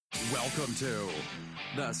Welcome to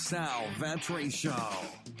the Sal Vetri Show.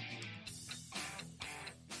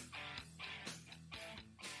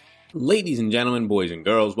 Ladies and gentlemen, boys and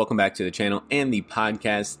girls, welcome back to the channel and the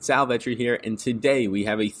podcast. Sal Vetri here, and today we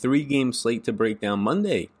have a 3-game slate to break down.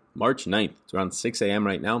 Monday, March 9th. It's around 6 a.m.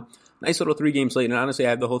 right now. Nice little 3-game slate, and honestly, I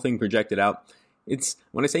have the whole thing projected out.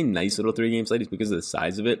 When I say nice little 3-game slate, it's because of the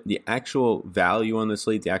size of it. The actual value on the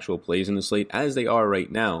slate, the actual plays in the slate, as they are right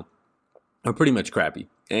now, are pretty much crappy.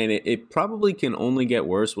 And it probably can only get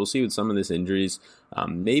worse. We'll see with some of this injuries.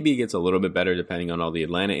 Maybe it gets a little bit better depending on all the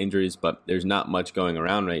Atlanta injuries, but there's not much going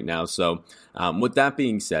around right now. So with that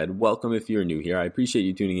being said, welcome if you're new here. I appreciate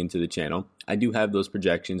you tuning into the channel. I do have those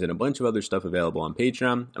projections and a bunch of other stuff available on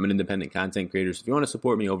Patreon. I'm an independent content creator, so if you want to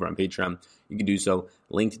support me over on Patreon, you can do so.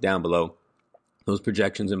 Linked down below. Those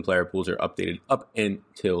projections and player pools are updated up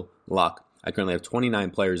until lock. I currently have 29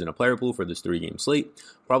 players in a player pool for this 3-game slate.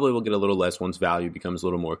 Probably will get a little less once value becomes a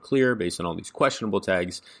little more clear based on all these questionable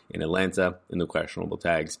tags in Atlanta and the questionable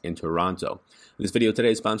tags in Toronto. This video today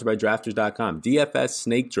is sponsored by Drafters.com. DFS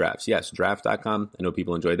snake drafts. Yes, Draft.com. I know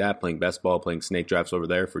people enjoy that, playing best ball, playing snake drafts over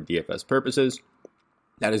there for DFS purposes.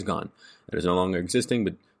 That is gone. That is no longer existing,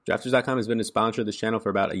 but Drafters.com has been a sponsor of this channel for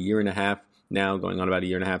about a year and a half now, going on about a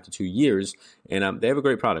year and a half to 2 years, and they have a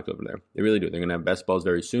great product over there. They really do. They're going to have best balls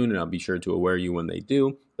very soon, and I'll be sure to aware you when they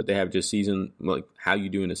do, but they have just season, like how you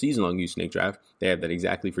do in a season-long use snake draft. They have that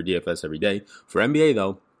exactly for DFS every day. For NBA,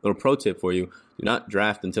 though, little pro tip for you, do not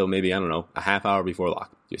draft until maybe, a half hour before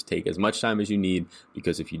lock. Just take as much time as you need,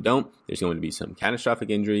 because if you don't, there's going to be some catastrophic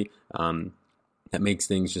injury that makes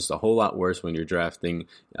things just a whole lot worse when you're drafting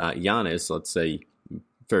Giannis, let's say,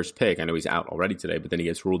 first pick. I know he's out already today, but then he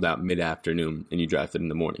gets ruled out mid-afternoon and you draft it in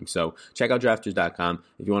the morning. So check out Drafters.com.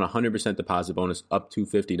 If you want a 100% deposit bonus up to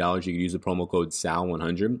 $50, you can use the promo code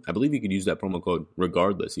SAL100. I believe you could use that promo code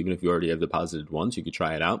regardless. Even if you already have deposited once, you could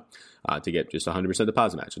try it out to get just a 100%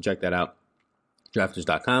 deposit match. So check that out,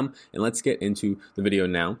 Drafters.com. And let's get into the video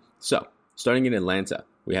now. So starting in Atlanta,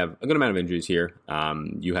 we have a good amount of injuries here.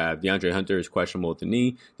 You have DeAndre Hunter is questionable with the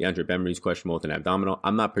knee. DeAndre Bembry is questionable with an abdominal.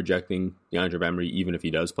 I'm not projecting DeAndre Bembry, even if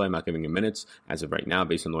he does play. I'm not giving him minutes as of right now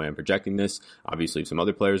based on the way I'm projecting this. Obviously, if some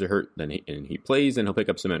other players are hurt and he plays, then he'll pick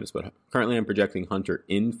up some minutes. But currently, I'm projecting Hunter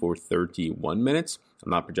in for 31 minutes.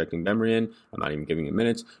 I'm not projecting Bembry in. I'm not even giving him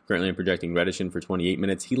minutes. Currently, I'm projecting Reddish in for 28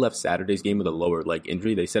 minutes. He left Saturday's game with a lower leg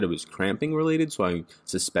injury. They said it was cramping related, so I'm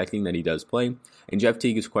suspecting that he does play. And Jeff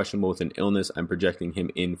Teague is questionable with an illness. I'm projecting him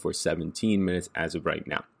in for 17 minutes as of right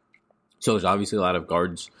now. So there's obviously a lot of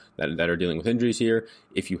guards that are dealing with injuries here.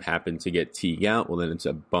 If you happen to get Teague out, well, then it's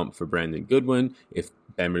a bump for Brandon Goodwin. If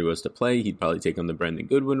Bembry was to play, he'd probably take on the Brandon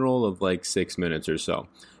Goodwin role of like 6 minutes or so.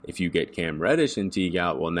 If you get Cam Reddish and Teague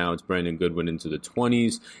out, well, now it's Brandon Goodwin into the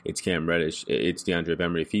 20s. It's Cam Reddish. It's DeAndre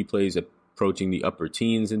Bembry if he plays, approaching the upper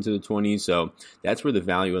teens into the 20s. So that's where the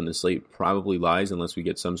value on the slate probably lies, unless we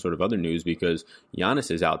get some sort of other news, because Giannis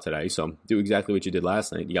is out today. So do exactly what you did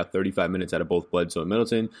last night. You got 35 minutes out of both Bledsoe and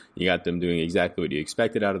Middleton. You got them doing exactly what you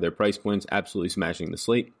expected out of their price points, absolutely smashing the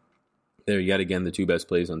slate. There yet again, the two best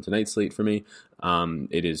plays on tonight's slate for me.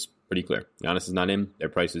 It is pretty clear. Giannis is not in. Their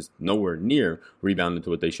price is nowhere near rebounded to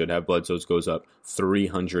what they should have. Bledsoe's goes up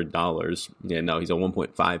 $300. Yeah, no, he's a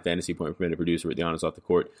 1.5 fantasy point per minute producer with Giannis off the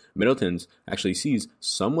court. Middleton's actually sees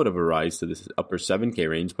somewhat of a rise to this upper 7K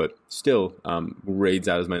range, but still raids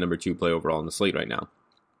out as my number 2 play overall on the slate right now.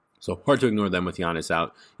 So hard to ignore them with Giannis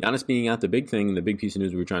out. Giannis being out, the big thing and the big piece of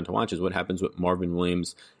news we were trying to watch is what happens with Marvin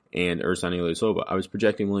Williams and Ersan Ilyasova. I was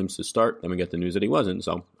projecting Williams to start, then we get the news that he wasn't,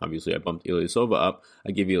 so obviously I bumped Ilyasova up.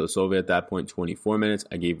 I gave Ilyasova at that point 24 minutes.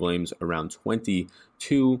 I gave Williams around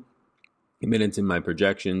 22 minutes in my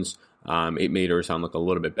projections. It made Ersan look a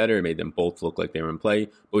little bit better. It made them both look like they were in play.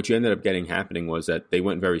 But what you ended up getting happening was that they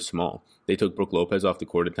went very small. They took Brook Lopez off the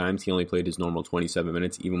court at times. He only played his normal 27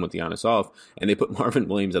 minutes, even with Giannis off. And they put Marvin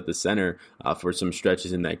Williams at the center for some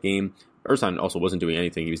stretches in that game. Ersan also wasn't doing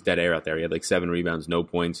anything. He was dead air out there. He had like 7 rebounds, no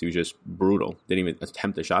points. He was just brutal. Didn't even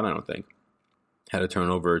attempt a shot, I don't think. Had a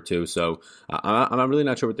turnover or two. So I'm really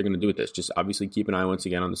not sure what they're going to do with this. Just obviously keep an eye once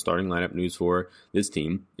again on the starting lineup news for this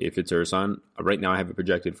team. If it's Ersan, right now I have it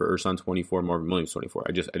projected for Ersan 24, Marvin Williams 24.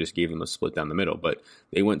 I just gave them a split down the middle, but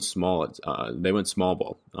they went small. They went small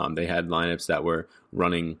ball. They had lineups that were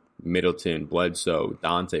running Middleton, Bledsoe,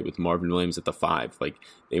 Dante with Marvin Williams at the 5. Like,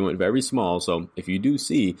 they went very small. So if you do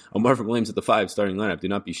see a Marvin Williams at the 5 starting lineup, do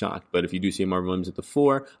not be shocked. But if you do see a Marvin Williams at the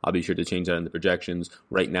 4, I'll be sure to change that in the projections.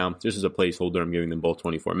 Right now, just as a placeholder, I'm giving them both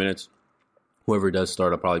 24 minutes. Whoever does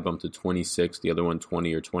start, I'll probably bump to 26, the other one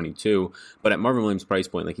 20 or 22. But at Marvin Williams' price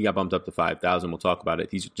point, like, he got bumped up to 5,000. We'll talk about it.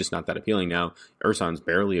 He's just not that appealing now. Ersan's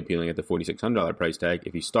barely appealing at the $4,600 price tag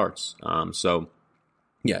if he starts. So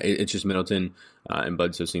Yeah, it's just Middleton and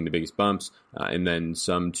Bledsoe seeing the biggest bumps, and then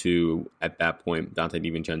some to, at that point, Dante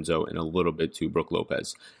DiVincenzo and a little bit to Brook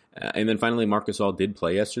Lopez. And then finally, Marc Gasol did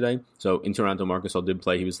play yesterday. So in Toronto, Marc Gasol did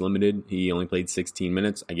play. He was limited. He only played 16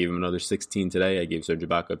 minutes. I gave him another 16 today. I gave Serge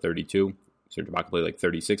Ibaka 32. Serge Ibaka played like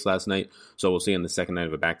 36 last night. So we'll see on the second night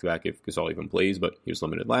of a back-to-back if Gasol even plays, but he was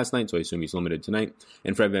limited last night, so I assume he's limited tonight.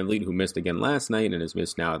 And Fred VanVleet, who missed again last night and has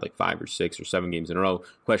missed now at like 5 or 6 or 7 games in a row,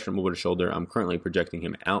 questionable with a shoulder. I'm currently projecting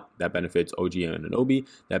him out. That benefits OG Anunoby.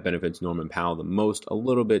 That benefits Norman Powell the most, a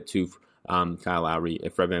little bit to Kyle Lowry.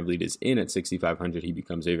 If Fred VanVleet is in at 6,500, he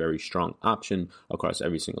becomes a very strong option across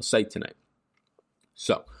every single site tonight.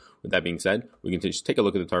 So, with that being said, we can just take a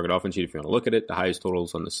look at the target offense sheet if you want to look at it. The highest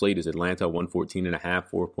totals on the slate is Atlanta, 114.5,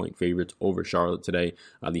 4-point favorites over Charlotte today.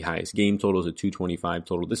 The highest game total is a 225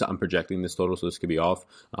 total. I'm projecting this total, so this could be off.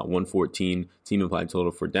 114 team implied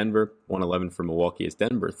total for Denver, 111 for Milwaukee as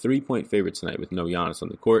Denver. 3-point favorites tonight with no Giannis on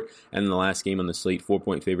the court. And in the last game on the slate,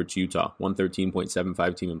 4-point favorites Utah,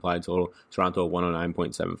 113.75 team implied total. Toronto,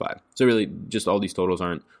 109.75. So really, just all these totals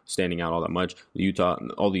aren't standing out all that much. The Utah,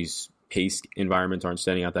 all these pace environments aren't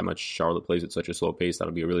standing out that much. Charlotte plays at such a slow pace.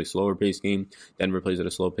 That'll be a really slower pace game. Denver plays at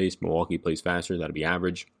a slow pace. Milwaukee plays faster. That'll be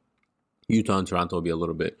average. Utah and Toronto will be a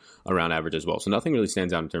little bit around average as well. So nothing really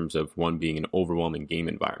stands out in terms of one being an overwhelming game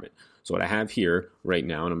environment. So what I have here right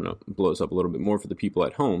now, and I'm going to blow this up a little bit more for the people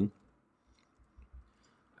at home,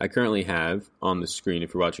 I currently have on the screen,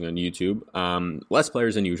 if you're watching on YouTube, less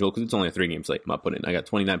players than usual because it's only a 3-game slate. I'm not putting. I got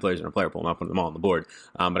 29 players in a player pool. I'm not putting them all on the board.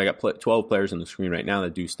 But I got 12 players on the screen right now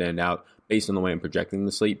that do stand out based on the way I'm projecting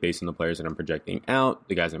the slate, based on the players that I'm projecting out,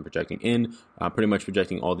 the guys I'm projecting in, pretty much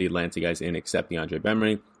projecting all the Atlanta guys in except DeAndre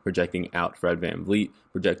Bembry, projecting out Fred VanVleet,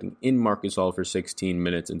 projecting in Marc Gasol for 16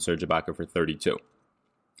 minutes and Serge Ibaka for 32.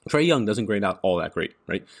 Trae Young doesn't grade out all that great,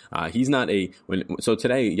 right? He's not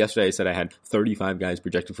yesterday I said I had 35 guys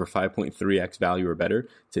projected for 5.3x value or better.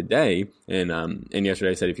 Today, and yesterday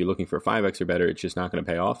I said if you're looking for 5x or better, it's just not going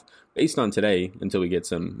to pay off. Based on today, until we get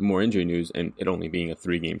some more injury news, and it only being a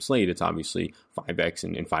 3-game slate, it's obviously 5x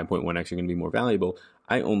and 5.1x are going to be more valuable.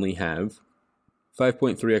 I only have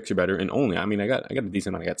 5.3x or better, and I got a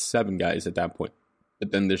decent amount. I got 7 guys at that point.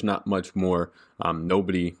 But then there's not much more.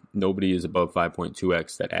 Nobody is above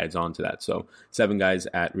 5.2x that adds on to that. So 7 guys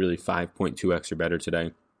at really 5.2x or better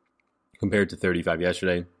today compared to 35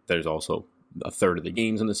 yesterday. There's also a third of the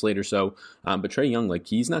games on the slate or so. But Trae Young,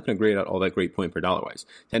 he's not going to grade out all that great point per dollar wise.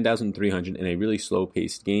 10,300 in a really slow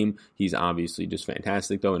paced game. He's obviously just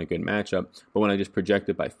fantastic though in a good matchup. But when I just project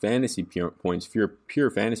it by fantasy points, pure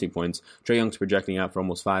fantasy points, Trae Young's projecting out for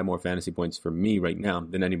almost 5 more fantasy points for me right now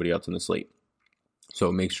than anybody else on the slate. So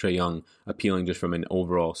it makes Trae Young appealing just from an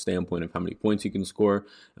overall standpoint of how many points he can score.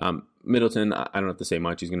 Middleton, I don't have to say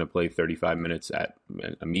much. He's going to play 35 minutes at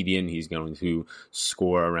a median. He's going to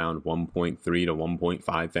score around 1.3 to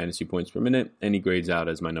 1.5 fantasy points per minute, and he grades out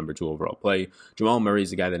as my number 2 overall play. Jamal Murray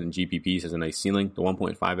is the guy that in GPPs has a nice ceiling, the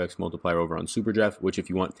 1.5x multiplier over on SuperDraft, which if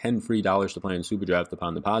you want $10 free to play in SuperDraft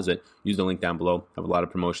upon deposit, use the link down below. I have a lot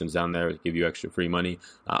of promotions down there that give you extra free money.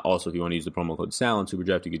 Also, if you want to use the promo code SAL on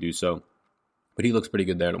SuperDraft, you could do so. But he looks pretty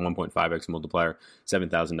good there at a 1.5x multiplier,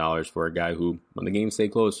 $7,000 for a guy who, when the games stay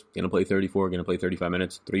close, going to play 34, going to play 35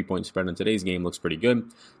 minutes, 3-point spread on today's game looks pretty good.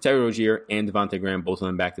 Terry Rozier and Devontae Graham, both of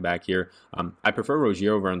them back-to-back here. I prefer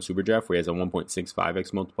Rozier over on SuperDraft, where he has a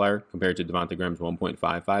 1.65x multiplier compared to Devontae Graham's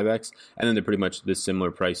 1.55x. And then they're pretty much the similar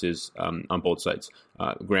prices on both sites.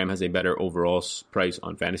 Graham has a better overall price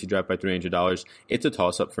on Fantasy Draft by $300. It's a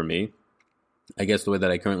toss-up for me. I guess the way that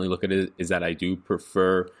I currently look at it is that I do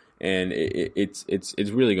prefer... And it's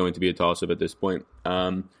really going to be a toss-up at this point.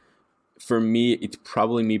 For me, it's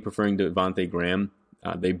probably me preferring Devontae Graham.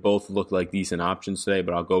 They both look like decent options today,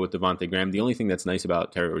 but I'll go with Devontae Graham. The only thing that's nice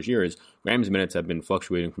about Terry Rozier is Graham's minutes have been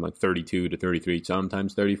fluctuating from 32 to 33,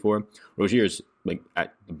 sometimes 34. Rozier's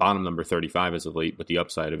at the bottom number 35 as of late, but the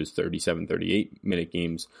upside of his 37, 38-minute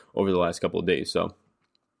games over the last couple of days. So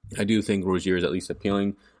I do think Rozier is at least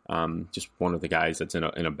appealing. Just one of the guys that's in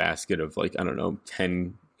a basket of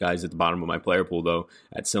 10 guys at the bottom of my player pool, though,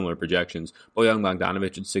 at similar projections. Bojan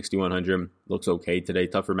Bogdanovic at 6,100 looks okay today.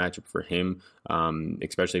 Tougher matchup for him,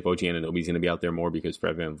 especially if OG Anunoby's going to be out there more because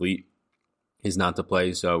Fred VanVleet is not to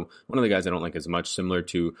play. So one of the guys I don't like as much, similar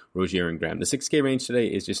to Rozier and Graham. The 6K range today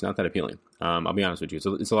is just not that appealing. I'll be honest with you.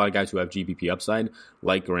 So it's a lot of guys who have GPP upside,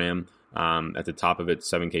 like Graham. At the top of it,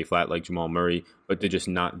 7K flat, like Jamal Murray, but they're just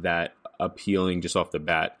not that appealing just off the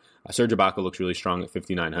bat. Serge Ibaka looks really strong at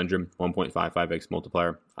 5,900, 1.55x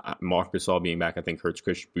multiplier. Marc Gasol being back, I think, hurts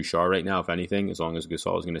Chris Bouchard right now, if anything, as long as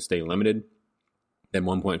Gasol is going to stay limited. Then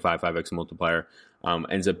 1.55x multiplier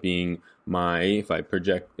ends up being my, if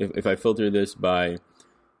I filter this by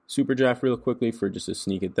super draft real quickly for just a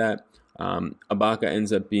sneak at that. Ibaka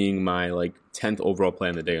ends up being my 10th overall play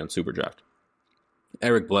on the day on super draft.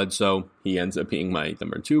 Eric Bledsoe, he ends up being my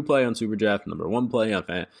number 2 play on Super Draft, number 1 play on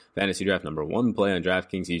Fantasy Draft, number 1 play on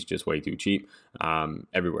DraftKings. He's just way too cheap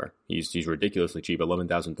everywhere. He's ridiculously cheap,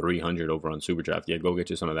 $11,300 over on Super Draft. Yeah, go get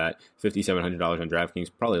you some of that. $5,700 on DraftKings.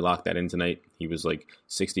 Probably lock that in tonight. He was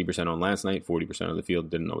 60% on last night, 40% of the field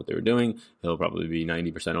didn't know what they were doing. He'll probably be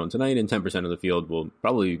 90% on tonight, and 10% of the field will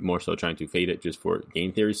probably more so trying to fade it just for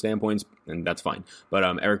game theory standpoints, and that's fine. But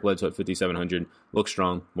Eric Bledsoe at $5,700 looks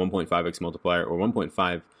strong, 1.5x multiplier, or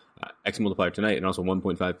 1.5 X multiplier tonight, and also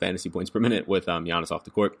 1.5 fantasy points per minute with Giannis off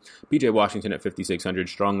the court. PJ Washington at 5,600,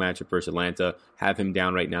 strong matchup versus Atlanta. Have him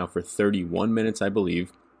down right now for 31 minutes, I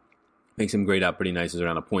believe. Makes him grade out pretty nice as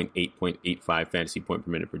around a 0.85 fantasy point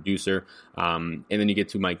per minute producer. And then you get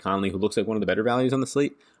to Mike Conley, who looks like one of the better values on the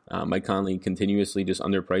slate. Mike Conley continuously just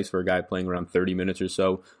underpriced for a guy playing around 30 minutes or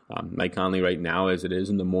so. Mike Conley right now, as it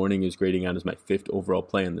is in the morning, is grading out as my 5th overall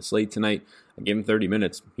play on the slate tonight. I give him 30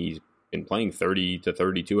 minutes. He's been playing 30 to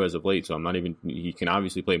 32 as of late, so he can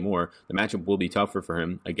obviously play more. The matchup will be tougher for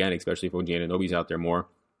him, again, especially if Anunoby's out there more.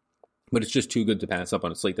 But it's just too good to pass up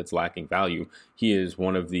on a slate that's lacking value. He is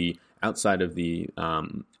one of the, outside of the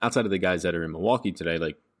guys that are in Milwaukee today,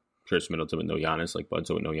 like Chris Middleton with no Giannis, like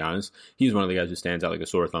Bledsoe with no Giannis, he's one of the guys who stands out like a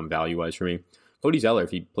sore thumb value-wise for me. Cody Zeller, if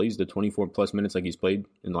he plays the 24-plus minutes like he's played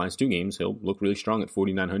in the last 2 games, he'll look really strong at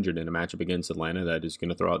 4,900 in a matchup against Atlanta that is going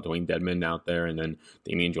to throw out Dwayne Dedmon out there, and then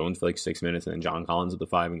Damian Jones for 6 minutes, and then John Collins at the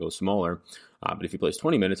 5 and go smaller. But if he plays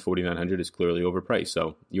 20 minutes, 4,900 is clearly overpriced.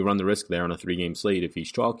 So you run the risk there on a 3-game slate. If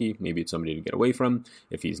he's chalky, maybe it's somebody to get away from.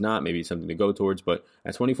 If he's not, maybe it's something to go towards. But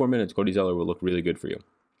at 24 minutes, Cody Zeller will look really good for you.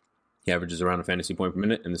 He averages around a fantasy point per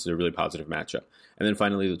minute, and this is a really positive matchup. And then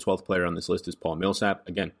finally, the 12th player on this list is Paul Millsap.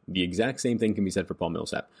 Again, the exact same thing can be said for Paul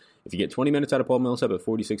Millsap. If you get 20 minutes out of Paul Millsap at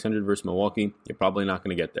 4,600 versus Milwaukee, you're probably not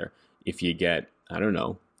going to get there. If you get,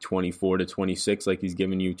 24 to 26 like he's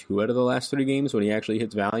given you 2 out of the last 3 games when he actually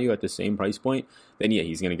hits value at the same price point, then yeah,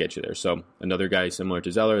 he's going to get you there. So another guy similar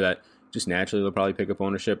to Zeller that just naturally they'll probably pick up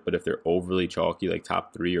ownership, but if they're overly chalky, like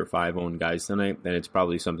top 3 or 5 owned guys tonight, then it's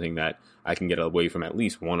probably something that I can get away from at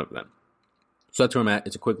least one of them. So that's where I'm at.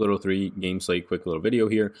 It's a quick little 3-game slate, quick little video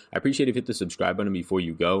here. I appreciate if you hit the subscribe button before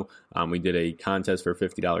you go. We did a contest for a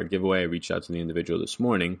 $50 giveaway. I reached out to the individual this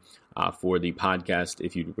morning for the podcast.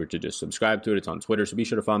 If you were to just subscribe to it, it's on Twitter. So be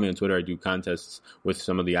sure to follow me on Twitter. I do contests with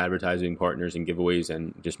some of the advertising partners and giveaways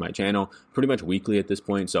and just my channel pretty much weekly at this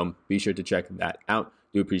point. So be sure to check that out.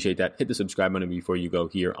 Do appreciate that. Hit the subscribe button before you go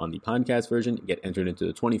here on the podcast version. Get entered into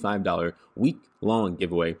the $25 week-long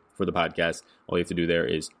giveaway for the podcast. All you have to do there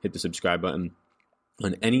is hit the subscribe button.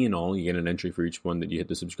 On any and all, you get an entry for each one that you hit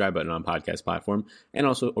the subscribe button on podcast platform. And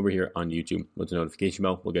also over here on YouTube with the notification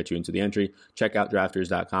bell, we'll get you into the entry. Check out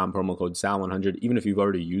drafters.com, promo code SAL100. Even if you've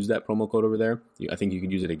already used that promo code over there, I think you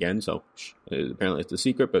could use it again. So apparently it's a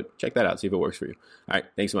secret, but check that out. See if it works for you. All right.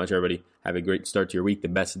 Thanks so much, everybody. Have a great start to your week. The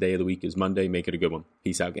best day of the week is Monday. Make it a good one.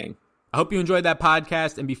 Peace out, gang. I hope you enjoyed that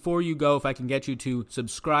podcast, and before you go, if I can get you to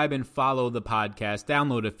subscribe and follow the podcast,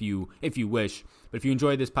 download if you wish. But if you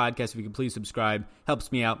enjoyed this podcast, if you could please subscribe,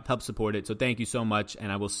 helps me out, helps support it. So thank you so much,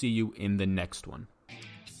 and I will see you in the next one.